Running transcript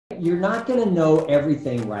You're not going to know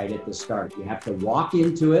everything right at the start. You have to walk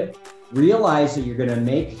into it, realize that you're going to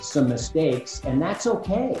make some mistakes, and that's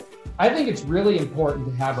okay. I think it's really important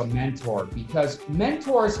to have a mentor because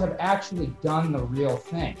mentors have actually done the real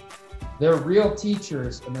thing. They're real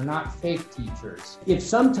teachers and they're not fake teachers. If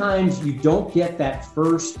sometimes you don't get that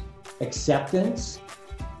first acceptance,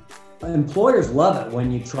 employers love it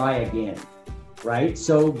when you try again, right?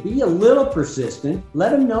 So be a little persistent.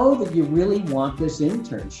 Let them know that you really want this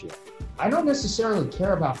internship. I don't necessarily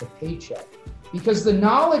care about the paycheck because the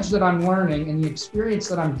knowledge that I'm learning and the experience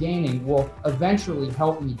that I'm gaining will eventually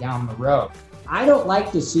help me down the road. I don't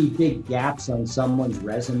like to see big gaps on someone's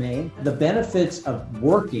resume. The benefits of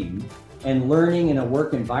working and learning in a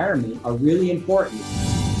work environment are really important.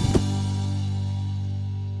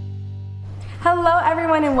 Hello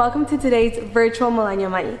everyone and welcome to today's Virtual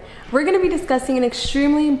Millennial Money. We're going to be discussing an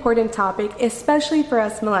extremely important topic, especially for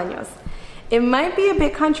us millennials. It might be a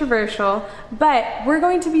bit controversial, but we're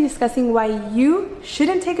going to be discussing why you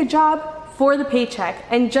shouldn't take a job for the paycheck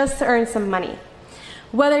and just to earn some money.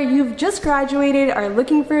 Whether you've just graduated, are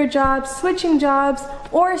looking for a job, switching jobs,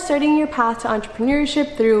 or starting your path to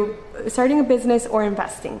entrepreneurship through starting a business or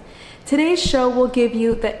investing. Today's show will give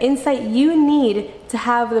you the insight you need to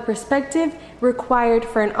have the perspective required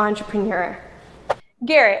for an entrepreneur.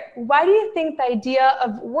 Garrett, why do you think the idea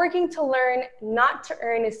of working to learn, not to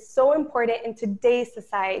earn is so important in today's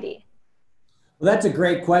society? Well, that's a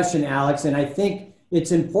great question, Alex. And I think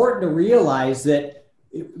it's important to realize that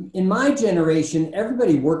in my generation,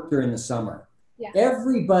 everybody worked during the summer. Yeah.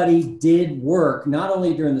 Everybody did work, not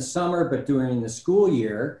only during the summer, but during the school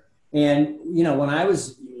year. And, you know, when I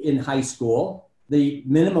was in high school, the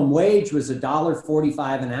minimum wage was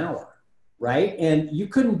 $1.45 an hour, right? And you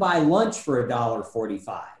couldn't buy lunch for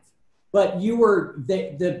 $1.45. But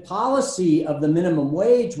the policy of the minimum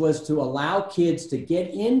wage was to allow kids to get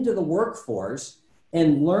into the workforce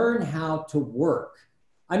and learn how to work.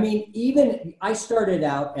 I mean, even I started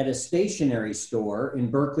out at a stationery store in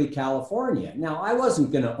Berkeley, California. Now, I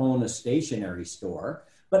wasn't going to own a stationery store,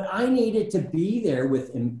 but I needed to be there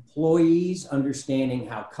with employees, understanding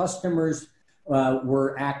how customers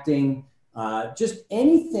were acting, just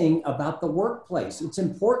anything about the workplace. It's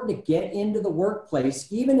important to get into the workplace,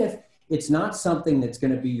 even if it's not something that's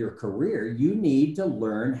going to be your career. You need to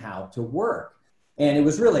learn how to work. And it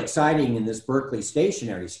was really exciting in this Berkeley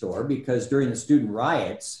stationery store because during the student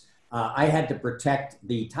riots, I had to protect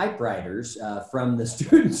the typewriters from the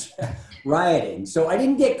students rioting. So I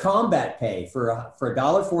didn't get combat pay for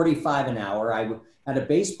 $1.45 an hour. I had a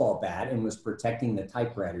baseball bat and was protecting the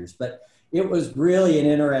typewriters, but it was really an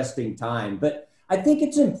interesting time. But I think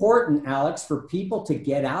it's important, Alex, for people to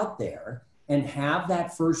get out there and have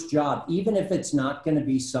that first job, even if it's not going to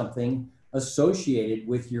be something associated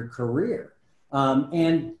with your career.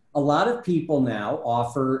 And a lot of people now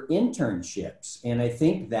offer internships, and I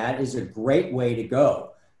think that is a great way to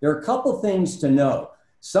go. There are a couple things to know.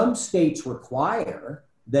 Some states require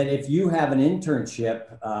that if you have an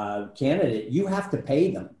internship candidate, you have to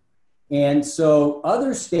pay them. And so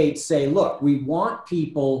other states say, look, we want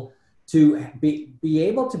people to be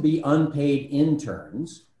able to be unpaid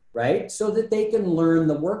interns, right? So that they can learn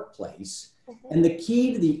the workplace. Mm-hmm. And the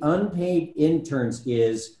key to the unpaid interns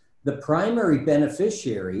is the primary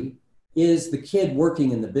beneficiary is the kid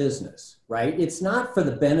working in the business, right? It's not for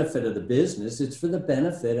the benefit of the business, it's for the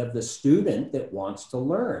benefit of the student that wants to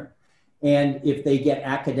learn. And if they get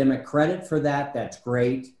academic credit for that, that's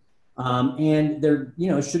great. And there,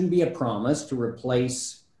 shouldn't be a promise to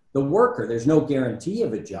replace the worker. There's no guarantee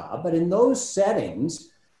of a job, but in those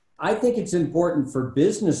settings, I think it's important for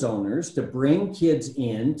business owners to bring kids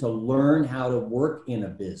in to learn how to work in a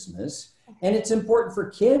business. And it's important for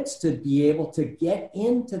kids to be able to get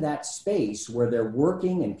into that space where they're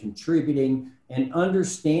working and contributing and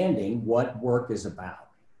understanding what work is about.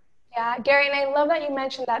 Yeah, Gary, and I love that you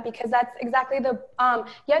mentioned that because that's exactly you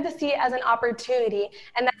have to see it as an opportunity.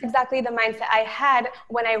 And that's exactly the mindset I had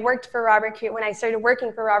when I started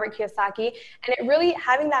working for Robert Kiyosaki. And it really,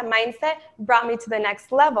 having that mindset brought me to the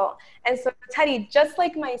next level. And so, Teddy, just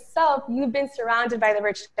like myself, you've been surrounded by the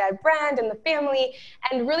Rich Dad brand and the family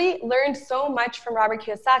and really learned so much from Robert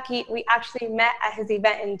Kiyosaki. We actually met at his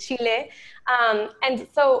event in Chile. And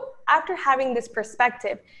so after having this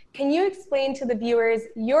perspective, can you explain to the viewers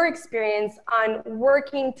your experience on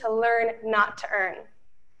working to learn, not to earn?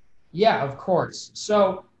 Yeah, of course.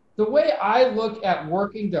 So the way I look at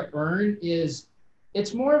working to earn is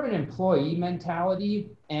it's more of an employee mentality,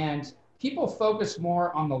 and people focus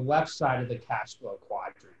more on the left side of the cash flow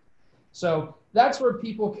quadrant. So that's where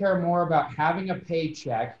people care more about having a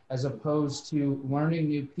paycheck as opposed to learning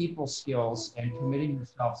new people skills and committing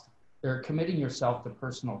yourself to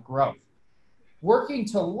personal growth. Working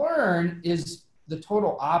to learn is the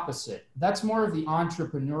total opposite. That's more of the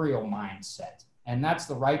entrepreneurial mindset. And that's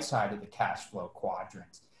the right side of the cash flow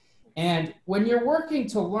quadrant. And when you're working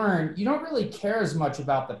to learn, you don't really care as much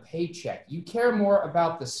about the paycheck. You care more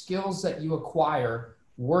about the skills that you acquire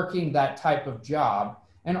working that type of job,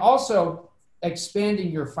 and also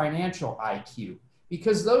expanding your financial IQ,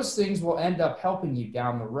 because those things will end up helping you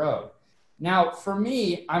down the road. Now, for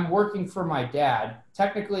me, I'm working for my dad.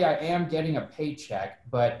 Technically, I am getting a paycheck,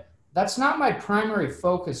 but that's not my primary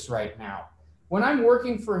focus right now. When I'm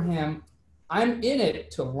working for him, I'm in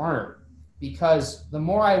it to learn, because the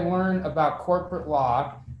more I learn about corporate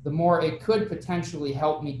law, the more it could potentially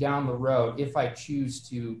help me down the road if I choose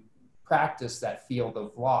to practice that field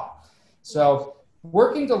of law. So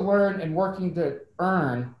working to learn and working to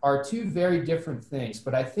earn are two very different things,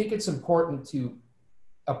 but I think it's important to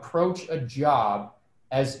approach a job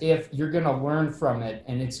as if you're going to learn from it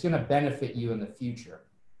and it's going to benefit you in the future.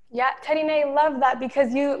 Yeah, Teddy, and I love that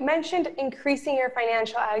because you mentioned increasing your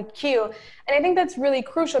financial IQ. And I think that's really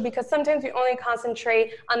crucial because sometimes we only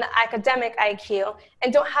concentrate on the academic IQ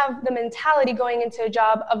and don't have the mentality going into a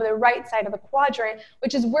job of the right side of the quadrant,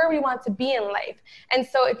 which is where we want to be in life. And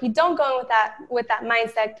so if you don't go in with that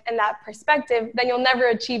mindset and that perspective, then you'll never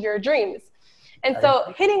achieve your dreams. And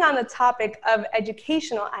so hitting on the topic of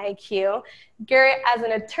educational IQ, Garrett, as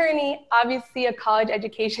an attorney, obviously a college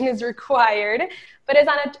education is required, but as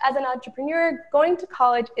an entrepreneur, going to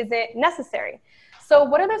college isn't necessary. So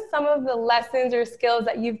what are some of the lessons or skills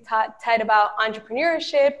that you've taught Ted about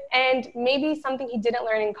entrepreneurship and maybe something he didn't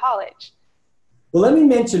learn in college? Well, let me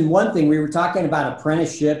mention one thing. We were talking about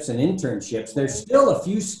apprenticeships and internships. There's still a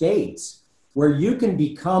few states where you can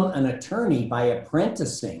become an attorney by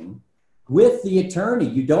apprenticing with the attorney.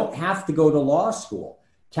 You don't have to go to law school.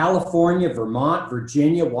 California, Vermont,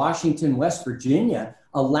 Virginia, Washington, West Virginia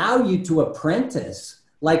allow you to apprentice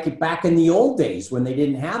like back in the old days when they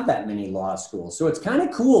didn't have that many law schools. So it's kind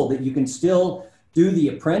of cool that you can still do the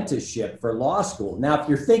apprenticeship for law school. Now, if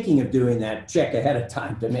you're thinking of doing that, check ahead of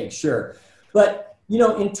time to make sure. But, you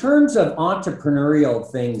know, in terms of entrepreneurial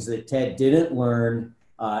things that Ted didn't learn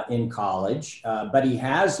in college, but he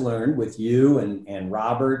has learned with you and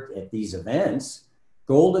Robert at these events,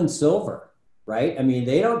 gold and silver, right? I mean,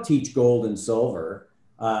 they don't teach gold and silver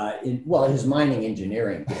his mining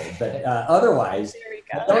engineering did, but otherwise, they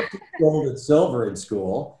don't teach gold and silver in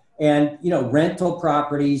school. And, you know, rental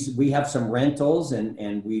properties, we have some rentals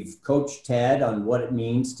and we've coached Ted on what it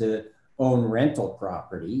means to own rental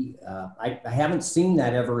property. I haven't seen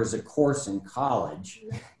that ever as a course in college.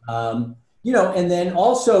 You know, and then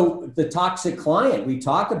also the toxic client we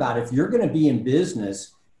talk about. If you're going to be in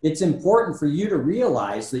business, it's important for you to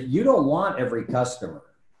realize that you don't want every customer.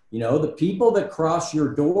 You know, the people that cross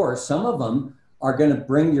your door, some of them are going to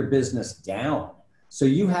bring your business down. So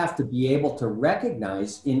you have to be able to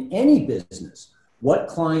recognize in any business what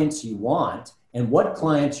clients you want and what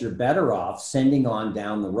clients you're better off sending on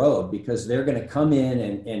down the road, because they're going to come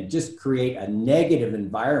in and just create a negative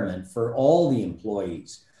environment for all the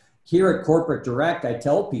employees. Here at Corporate Direct, I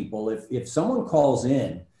tell people if someone calls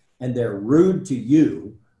in and they're rude to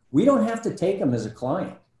you, we don't have to take them as a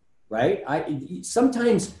client, right?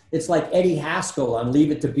 Sometimes it's like Eddie Haskell on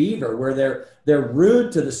Leave It to Beaver, where they're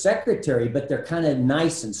rude to the secretary, but they're kind of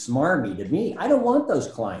nice and smarmy to me. I don't want those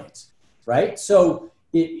clients, right? So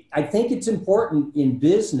I think it's important in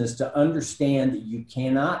business to understand that you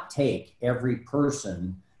cannot take every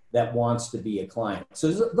person that wants to be a client.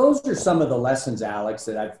 So those are some of the lessons, Alex,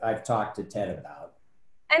 that I've talked to Ted about.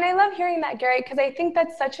 And I love hearing that, Gary, because I think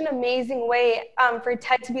that's such an amazing way for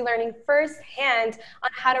Ted to be learning firsthand on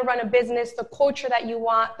how to run a business, the culture that you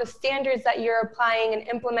want, the standards that you're applying and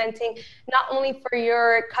implementing, not only for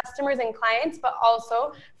your customers and clients, but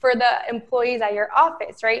also for the employees at your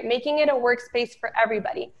office, right? Making it a workspace for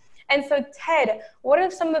everybody. And so, Ted, what are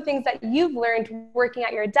some of the things that you've learned working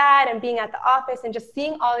at your dad and being at the office and just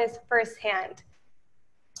seeing all this firsthand?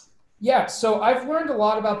 Yeah, so I've learned a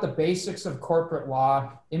lot about the basics of corporate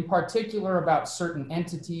law, in particular about certain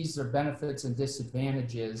entities, their benefits and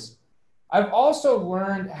disadvantages. I've also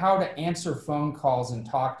learned how to answer phone calls and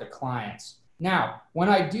talk to clients. Now, when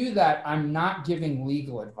I do that, I'm not giving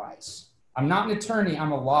legal advice. I'm not an attorney,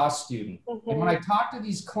 I'm a law student. Mm-hmm. And when I talk to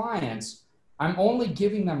these clients, I'm only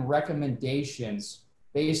giving them recommendations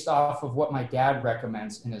based off of what my dad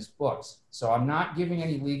recommends in his books. So I'm not giving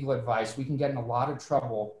any legal advice. We can get in a lot of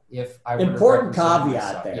trouble if I were important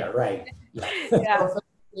caveat there, yeah. Right? Yeah. Yeah. So if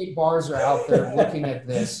state bars are out there looking at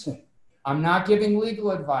this, I'm not giving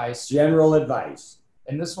legal advice. General advice.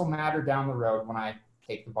 And this will matter down the road when I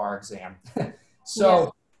take the bar exam.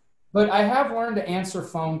 So, but I have learned to answer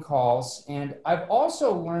phone calls, and I've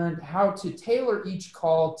also learned how to tailor each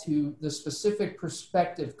call to the specific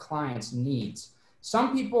prospective client's needs.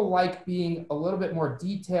 Some people like being a little bit more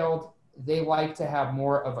detailed. They like to have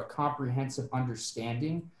more of a comprehensive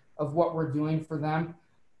understanding of what we're doing for them.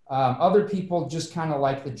 Other people just kind of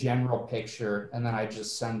like the general picture, and then I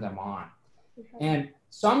just send them on. Okay. And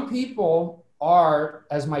some people are,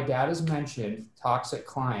 as my dad has mentioned, toxic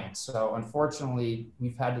clients. So unfortunately,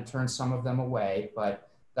 we've had to turn some of them away,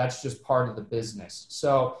 but that's just part of the business.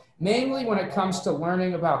 So mainly when it comes to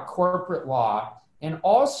learning about corporate law and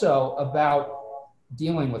also about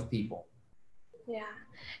dealing with people. Yeah.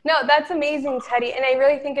 No, that's amazing, Teddy. And I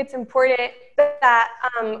really think it's important that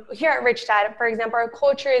here at Rich Dad, for example, our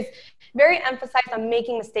culture is very emphasized on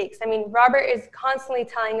making mistakes. I mean, Robert is constantly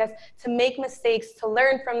telling us to make mistakes, to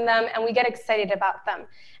learn from them, and we get excited about them.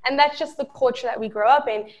 And that's just the culture that we grow up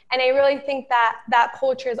in. And I really think that that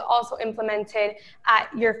culture is also implemented at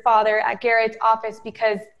your father, at Garrett's office,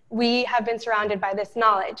 because we have been surrounded by this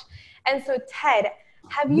knowledge. And so, Ted,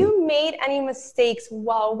 have you made any mistakes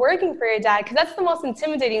while working for your dad? Because that's the most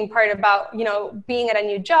intimidating part about, you know, being at a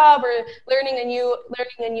new job or learning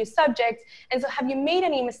a new subject. And so have you made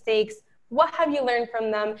any mistakes? What have you learned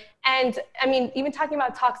from them? And I mean, even talking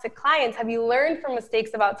about toxic clients, have you learned from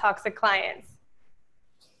mistakes about toxic clients?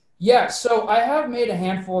 Yeah, so I have made a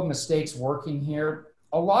handful of mistakes working here.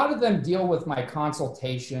 A lot of them deal with my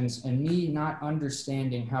consultations and me not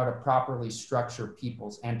understanding how to properly structure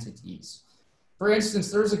people's entities. For instance,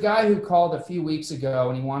 there's a guy who called a few weeks ago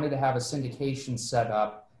and he wanted to have a syndication set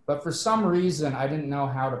up, but for some reason, I didn't know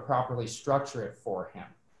how to properly structure it for him.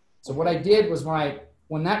 So what I did was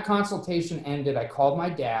when that consultation ended, I called my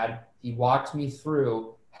dad. He walked me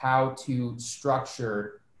through how to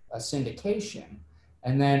structure a syndication.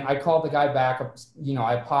 And then I called the guy back, you know,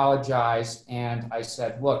 I apologized and I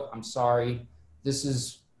said, look, I'm sorry. This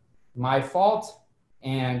is my fault.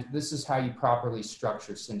 And this is how you properly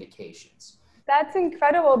structure syndications. That's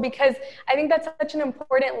incredible, because I think that's such an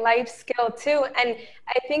important life skill too. And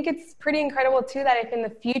I think it's pretty incredible too that if in the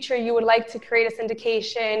future you would like to create a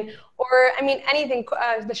syndication or, I mean, anything,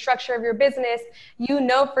 the structure of your business, you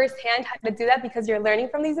know firsthand how to do that because you're learning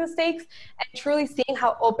from these mistakes and truly seeing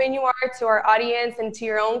how open you are to our audience and to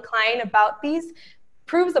your own client about these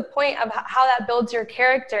proves the point of how that builds your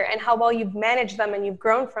character and how well you've managed them and you've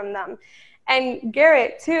grown from them. And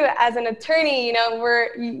Garrett, too, as an attorney, you know,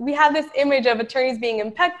 we have this image of attorneys being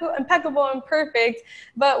impeccable and perfect,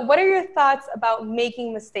 but what are your thoughts about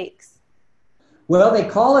making mistakes? Well, they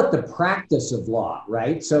call it the practice of law,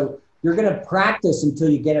 right? So you're going to practice until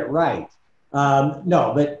you get it right.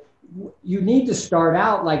 No, but you need to start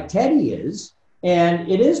out like Teddy is,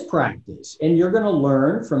 and it is practice. And you're going to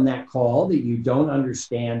learn from that call that you don't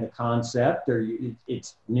understand the concept or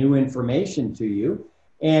it's new information to you.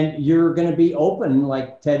 And you're going to be open,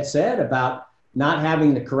 like Ted said, about not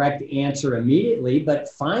having the correct answer immediately, but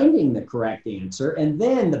finding the correct answer. And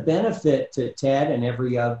then the benefit to Ted and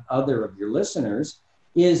every other of your listeners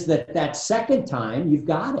is that second time you've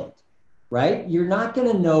got it, right? You're not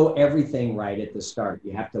going to know everything right at the start.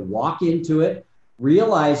 You have to walk into it,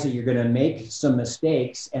 realize that you're going to make some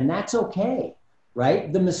mistakes, and that's okay,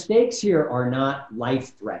 right? The mistakes here are not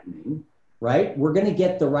life-threatening, right? We're going to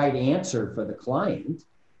get the right answer for the client.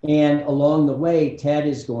 And along the way, Ted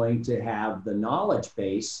is going to have the knowledge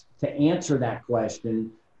base to answer that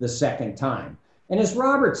question the second time. And as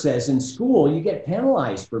Robert says, in school, you get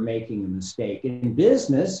penalized for making a mistake. In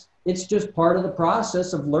business, it's just part of the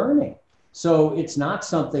process of learning. So it's not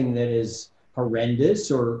something that is horrendous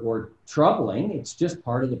or troubling. It's just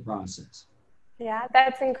part of the process. Yeah,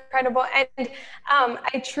 that's incredible. And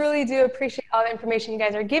I truly do appreciate all the information you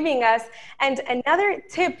guys are giving us. And another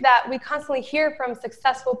tip that we constantly hear from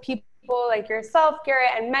successful people like yourself, Garrett,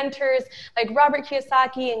 and mentors like Robert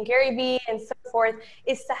Kiyosaki and Gary Vee and so forth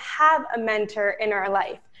is to have a mentor in our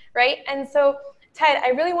life, right? And so, Ted, I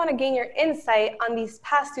really want to gain your insight on these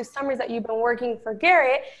past 2 summers that you've been working for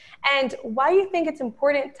Garrett and why you think it's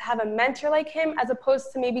important to have a mentor like him as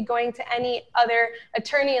opposed to maybe going to any other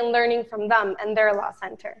attorney and learning from them and their law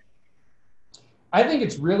center. I think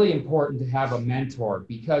it's really important to have a mentor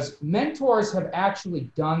because mentors have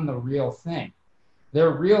actually done the real thing.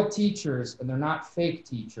 They're real teachers and they're not fake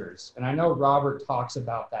teachers. And I know Robert talks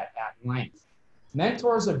about that at length.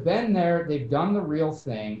 Mentors have been there, they've done the real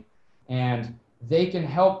thing, and they can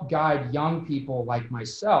help guide young people like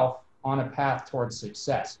myself on a path towards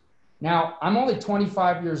success. Now, I'm only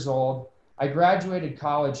 25 years old. I graduated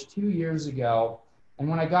college 2 years ago, And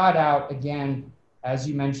when I got out, again, as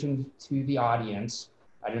you mentioned to the audience,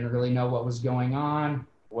 I didn't really know what was going on.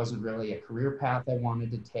 It wasn't really a career path I wanted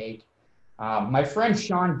to take. My friend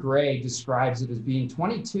Sean Gray describes it as being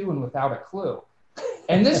 22 and without a clue.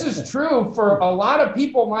 And this is true for a lot of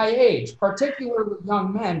people my age, particularly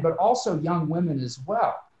young men, but also young women as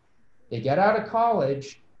well. They get out of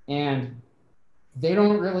college and they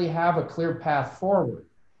don't really have a clear path forward.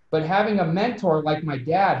 But having a mentor like my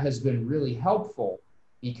dad has been really helpful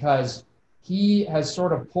because he has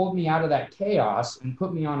sort of pulled me out of that chaos and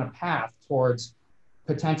put me on a path towards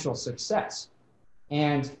potential success.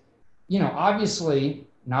 And, you know, obviously,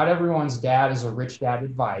 not everyone's dad is a rich dad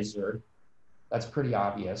advisor. That's pretty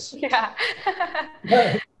obvious. Yeah.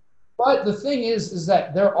 But the thing is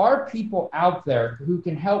that there are people out there who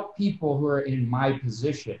can help people who are in my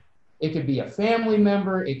position. It could be a family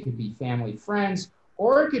member, it could be family friends,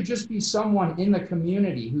 or it could just be someone in the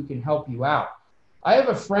community who can help you out. I have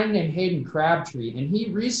a friend named Hayden Crabtree, and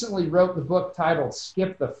he recently wrote the book titled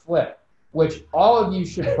Skip the Flip, which all of you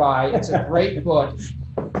should buy. It's a great book,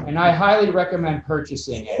 and I highly recommend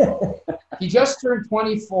purchasing it. He just turned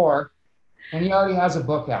 24, and he already has a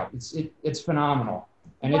book out. It's phenomenal.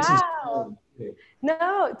 And it's wow.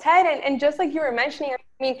 No, Ted, and just like you were mentioning,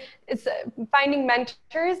 I mean, it's finding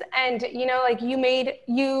mentors, and you know, like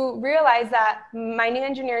you realized that mining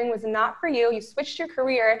engineering was not for you. You switched your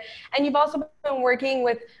career, and you've also been working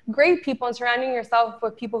with great people and surrounding yourself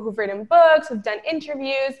with people who've written books, who've done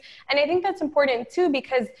interviews, and I think that's important too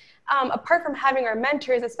because apart from having our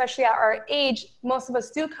mentors, especially at our age, most of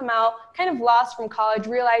us do come out kind of lost from college,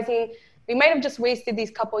 realizing we might have just wasted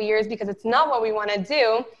these couple years because it's not what we want to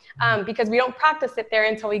do. Because we don't practice it there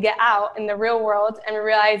until we get out in the real world and we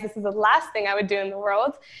realize this is the last thing I would do in the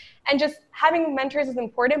world. And just having mentors is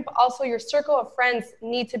important, but also your circle of friends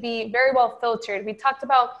need to be very well filtered. We talked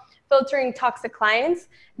about filtering toxic clients.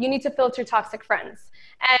 You need to filter toxic friends.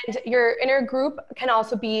 And your inner group can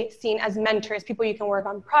also be seen as mentors, people you can work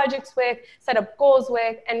on projects with, set up goals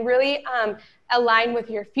with, and really align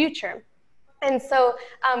with your future. And so,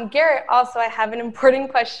 Garrett, also, I have an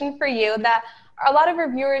important question for you that a lot of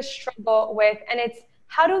our viewers struggle with, and it's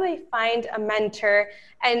how do they find a mentor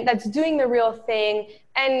and that's doing the real thing,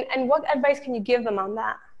 and what advice can you give them on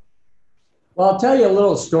that? Well, I'll tell you a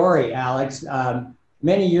little story, Alex.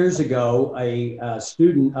 Many years ago, a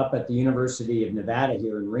student up at the University of Nevada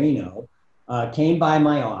here in Reno came by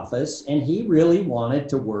my office, and he really wanted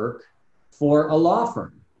to work for a law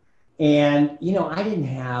firm. And, you know, I didn't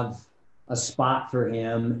have a spot for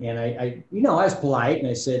him. And I was polite and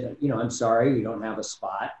I said, I'm sorry, we don't have a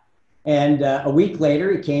spot. And a week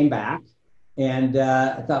later, he came back and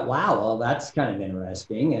I thought, wow, well, that's kind of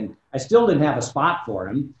interesting. And I still didn't have a spot for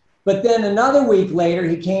him. But then another week later,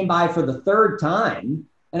 he came by for the third time.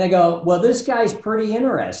 And I go, well, this guy's pretty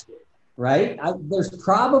interested, right? There's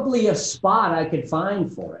probably a spot I could find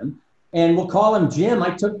for him. And we'll call him Jim.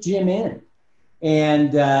 I took Jim in.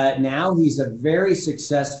 And now he's a very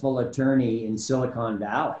successful attorney in Silicon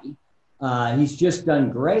Valley. He's just done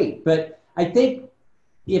great. But I think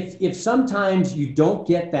if sometimes you don't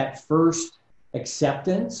get that first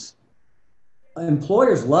acceptance,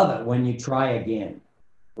 employers love it when you try again,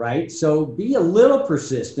 right? So be a little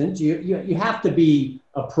persistent. You have to be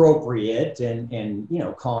appropriate and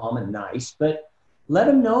calm and nice, but let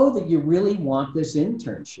them know that you really want this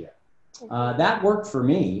internship. That worked for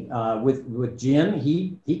me with Jim.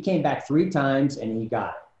 He came back 3 times and he got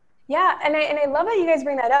it. Yeah, and I love that you guys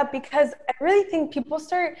bring that up because I really think people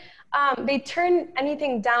start they turn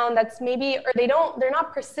anything down that's maybe, or they're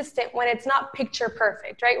not persistent when it's not picture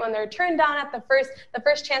perfect, right? When they're turned down at the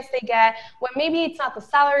first chance they get, when maybe it's not the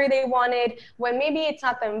salary they wanted, when maybe it's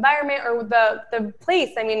not the environment or the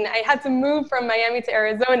place. I mean, I had to move from Miami to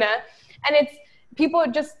Arizona, and it's people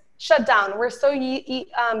just shut down. We're so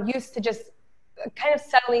used to just kind of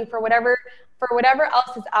settling for whatever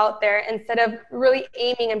else is out there instead of really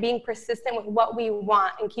aiming and being persistent with what we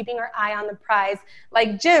want and keeping our eye on the prize.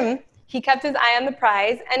 Like Jim, he kept his eye on the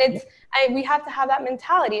prize, and we have to have that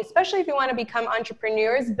mentality, especially if you want to become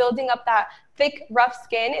entrepreneurs. Building up that thick, rough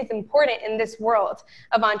skin is important in this world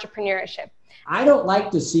of entrepreneurship. I don't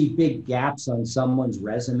like to see big gaps on someone's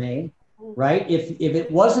resume. Right? If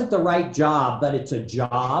it wasn't the right job, but it's a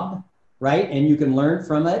job, right? And you can learn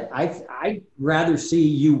from it. I'd rather see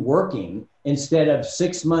you working instead of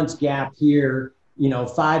 6 months gap here,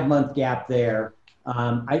 5-month gap there.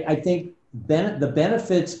 I think the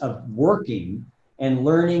benefits of working and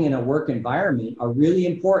learning in a work environment are really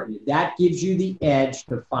important. That gives you the edge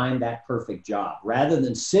to find that perfect job rather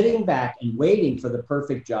than sitting back and waiting for the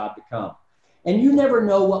perfect job to come. And you never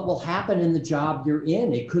know what will happen in the job you're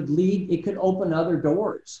in. It could open other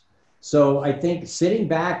doors. So I think sitting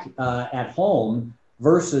back at home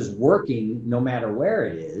versus working, no matter where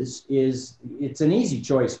it is it's an easy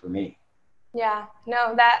choice for me. Yeah,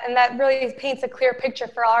 no, that really paints a clear picture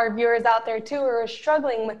for all our viewers out there too, who are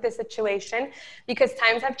struggling with this situation, because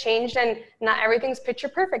times have changed and not everything's picture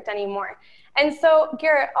perfect anymore. And so,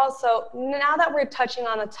 Garrett, also, now that we're touching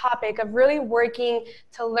on the topic of really working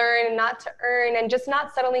to learn, not to earn, and just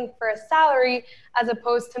not settling for a salary as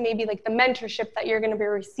opposed to maybe like the mentorship that you're going to be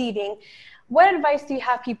receiving, what advice do you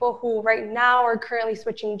have people who right now are currently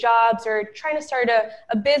switching jobs or trying to start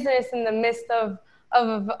a business in the midst of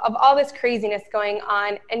all this craziness going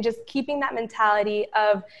on, and just keeping that mentality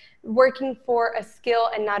of working for a skill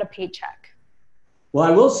and not a paycheck? Well,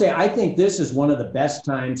 I will say, I think this is one of the best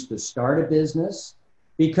times to start a business,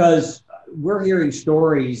 because we're hearing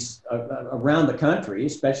stories around the country,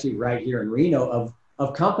 especially right here in Reno,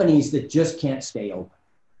 of companies that just can't stay open,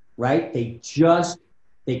 right? They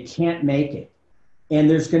can't make it. And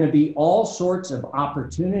there's going to be all sorts of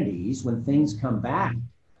opportunities when things come back,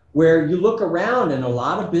 where you look around and a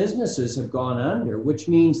lot of businesses have gone under, which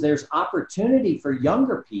means there's opportunity for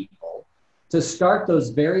younger people to start those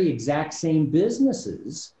very exact same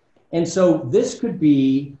businesses. And so this could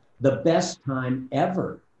be the best time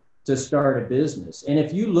ever to start a business. And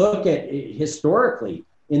if you look at it historically,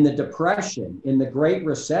 in the Depression, in the Great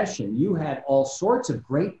Recession, you had all sorts of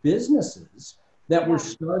great businesses that were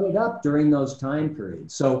started up during those time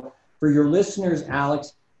periods. So for your listeners,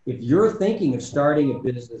 Alex, if you're thinking of starting a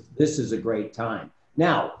business, this is a great time.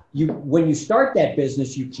 Now, when you start that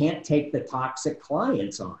business, you can't take the toxic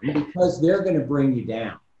clients on, because they're going to bring you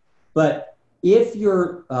down. But if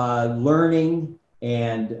you're learning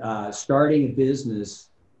and starting a business,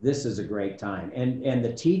 this is a great time. And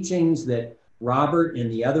the teachings that Robert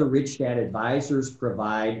and the other Rich Dad advisors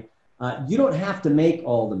provide, you don't have to make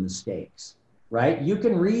all the mistakes, right? You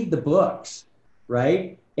can read the books,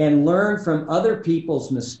 right? And learn from other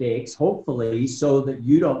people's mistakes, hopefully, so that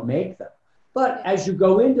you don't make them. But as you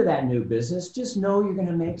go into that new business, just know you're going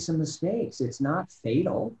to make some mistakes. It's not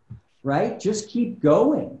fatal, right? Just keep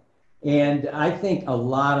going. And I think a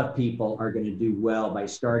lot of people are going to do well by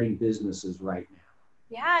starting businesses right now.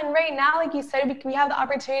 Yeah, and right now, like you said, we have the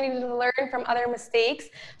opportunity to learn from other mistakes.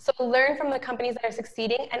 So learn from the companies that are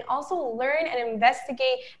succeeding, and also learn and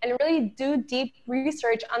investigate and really do deep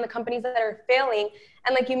research on the companies that are failing.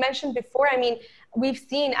 And like you mentioned before, I mean, we've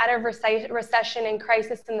seen out of recession and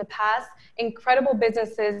crisis in the past, incredible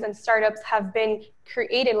businesses and startups have been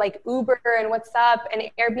created, like Uber and WhatsApp and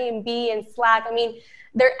Airbnb and Slack. I mean,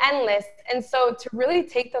 they're endless. And so to really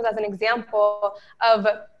take those as an example of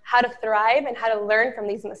how to thrive and how to learn from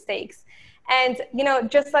these mistakes. And, you know,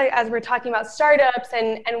 just like as we're talking about startups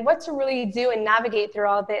and what to really do and navigate through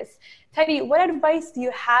all this, Teddy, what advice do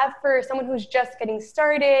you have for someone who's just getting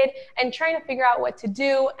started and trying to figure out what to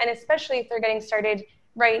do, and especially if they're getting started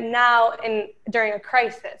right now and during a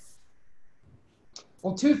crisis?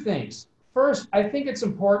 Well, two things. First, I think it's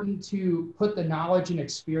important to put the knowledge and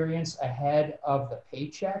experience ahead of the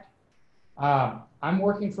paycheck. I'm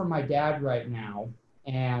working for my dad right now,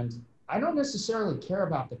 and I don't necessarily care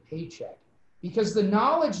about the paycheck, because the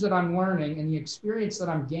knowledge that I'm learning and the experience that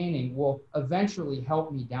I'm gaining will eventually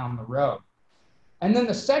help me down the road. And then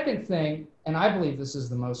the second thing, and I believe this is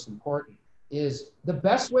the most important, is the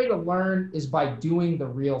best way to learn is by doing the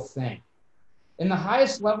real thing. In the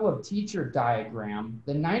highest level of teacher diagram,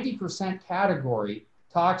 the 90% category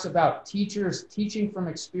talks about teachers teaching from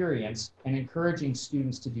experience and encouraging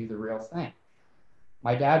students to do the real thing.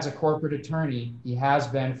 My dad's a corporate attorney. He has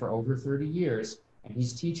been for over 30 years, and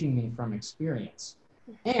he's teaching me from experience.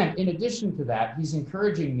 And in addition to that, he's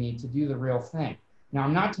encouraging me to do the real thing. Now,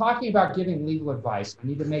 I'm not talking about giving legal advice. I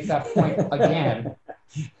need to make that point again.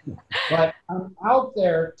 But I'm out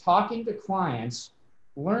there talking to clients,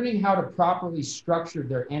 learning how to properly structure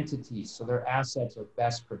their entities so their assets are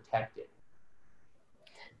best protected.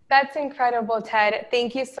 That's incredible, Ted.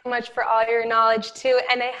 Thank you so much for all your knowledge too.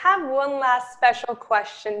 And I have one last special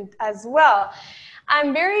question as well.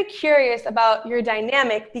 I'm very curious about your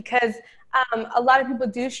dynamic, because a lot of people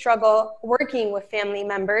do struggle working with family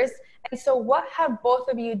members. And so what have both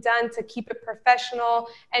of you done to keep it professional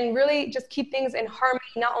and really just keep things in harmony,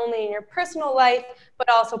 not only in your personal life, but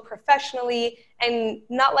also professionally, and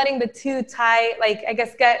not letting the two tie, like, I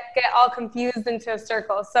guess, get all confused into a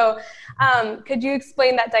circle? So could you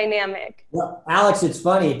explain that dynamic? Well, Alex, it's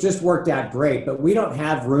funny. It just worked out great, but we don't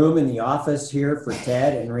have room in the office here for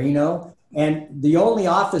Ted in Reno. And the only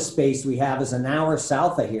office space we have is an hour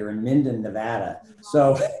south of here in Minden, Nevada.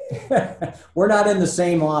 So we're not in the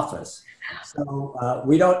same office. So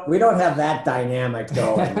we don't have that dynamic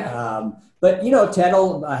going. But Ted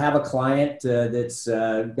will have a client that's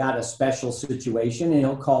got a special situation, and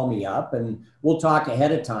he'll call me up, and we'll talk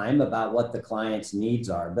ahead of time about what the client's needs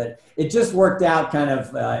are. But it just worked out kind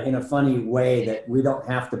of in a funny way that we don't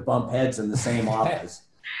have to bump heads in the same office.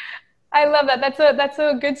 I love that. That's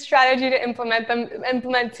a good strategy to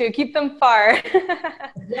implement to keep them far.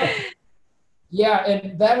 Yeah,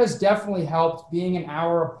 and that has definitely helped being an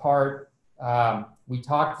hour apart. We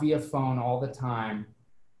talk via phone all the time.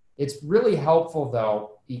 It's really helpful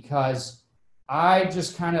though, because I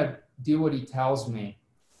just kind of do what he tells me.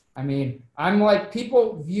 I mean, I'm like,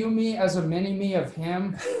 people view me as a mini me of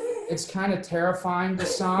him. It's kind of terrifying to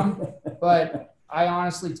some, but I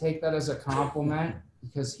honestly take that as a compliment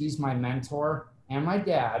because he's my mentor and my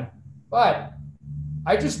dad. But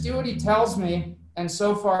I just do what he tells me, and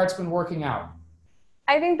so far it's been working out.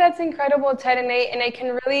 I think that's incredible, Ted, and I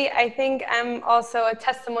can really, I think I'm also a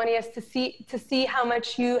testimony as to see how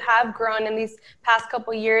much you have grown in these past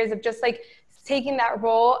couple years of just like taking that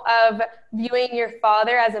role of viewing your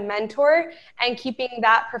father as a mentor and keeping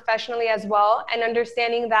that professionally as well, and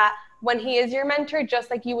understanding that when he is your mentor, just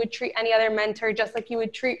like you would treat any other mentor, just like you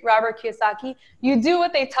would treat Robert Kiyosaki, you do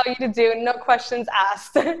what they tell you to do, no questions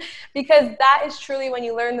asked, because that is truly when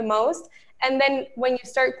you learn the most. And then when you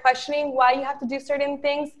start questioning why you have to do certain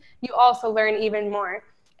things, you also learn even more.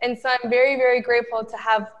 And so I'm very, very grateful to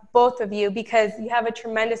have both of you, because you have a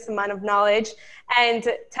tremendous amount of knowledge. And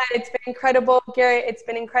Ted, it's been incredible. Garrett, it's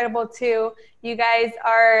been incredible too. You guys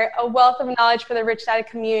are a wealth of knowledge for the Rich Dad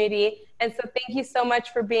community. And so thank you so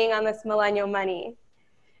much for being on this Millennial Money.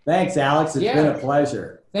 Thanks, Alex. It's been a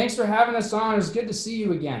pleasure. Thanks for having us on. It was good to see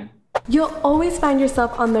you again. You'll always find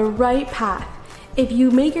yourself on the right path if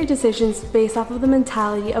you make your decisions based off of the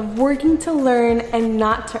mentality of working to learn and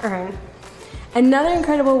not to earn. Another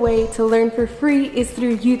incredible way to learn for free is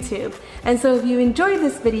through YouTube. And so if you enjoyed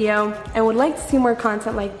this video and would like to see more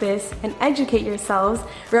content like this and educate yourselves,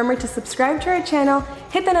 remember to subscribe to our channel,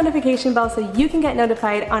 hit the notification bell so you can get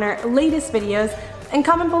notified on our latest videos, and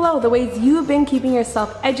comment below the ways you've been keeping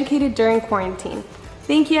yourself educated during quarantine.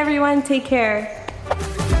 Thank you, everyone. Take care.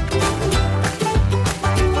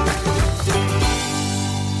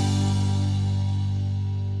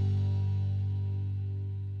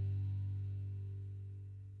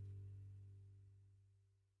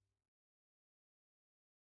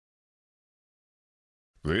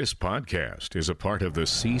 This podcast is a part of the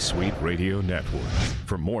C-Suite Radio Network.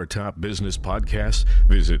 For more top business podcasts,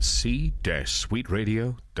 visit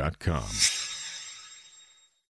c-suiteradio.com.